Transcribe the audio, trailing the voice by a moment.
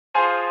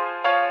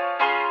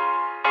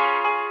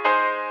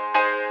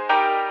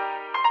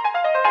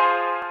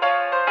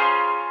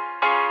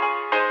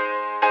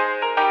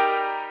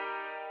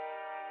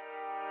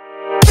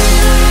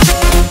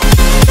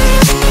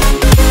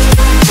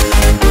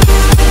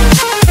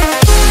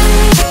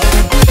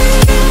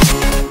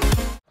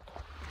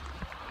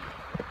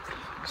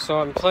So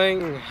I'm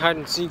playing hide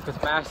and seek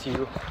with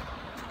Matthew.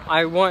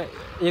 I went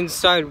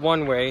inside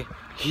one way,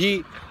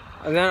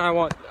 and then I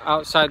went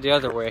outside the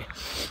other way.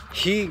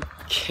 He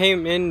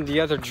came in the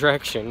other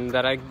direction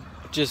that I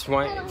just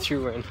went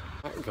through in.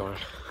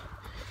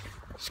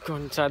 Let's go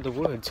inside the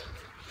woods.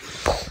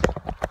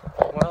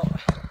 Well,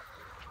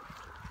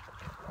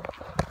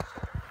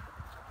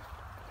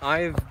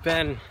 I've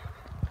been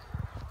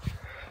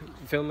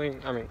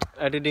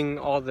editing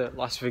all the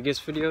Las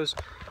Vegas videos.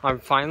 I'm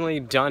finally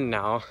done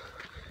now.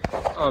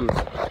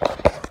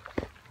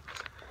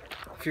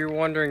 If you're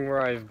wondering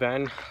where I've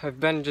been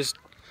just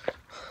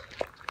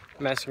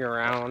messing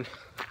around.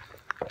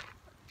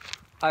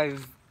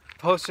 I've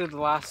posted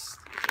the last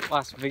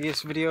Las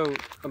Vegas video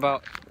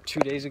about 2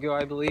 days ago,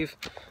 I believe,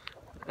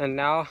 and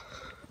now,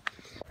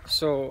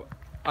 so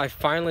I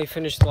finally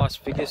finished the Las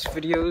Vegas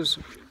videos.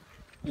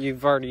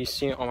 You've already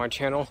seen it on my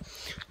channel.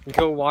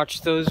 Go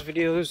watch those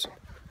videos,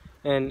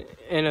 and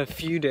in a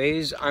few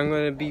days I'm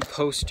going to be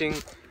posting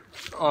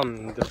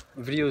the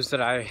videos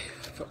that I've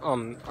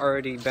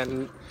already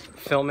been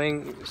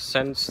filming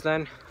since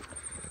then.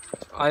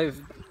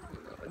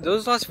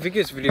 Those Las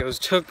Vegas videos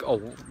took a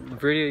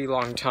really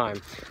long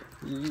time.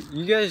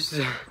 You guys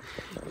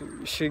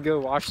should go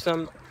watch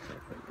them.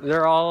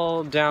 They're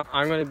all down.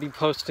 I'm going to be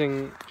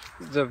posting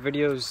the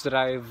videos that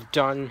I've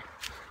done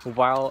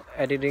while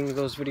editing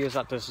those videos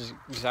at this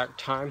exact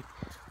time.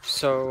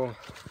 So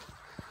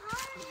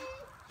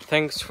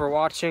thanks for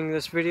watching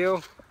this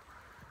video.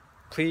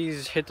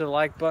 Please hit the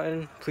like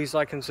button. Please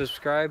like and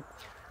subscribe.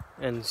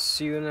 And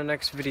see you in the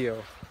next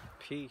video.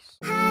 Peace.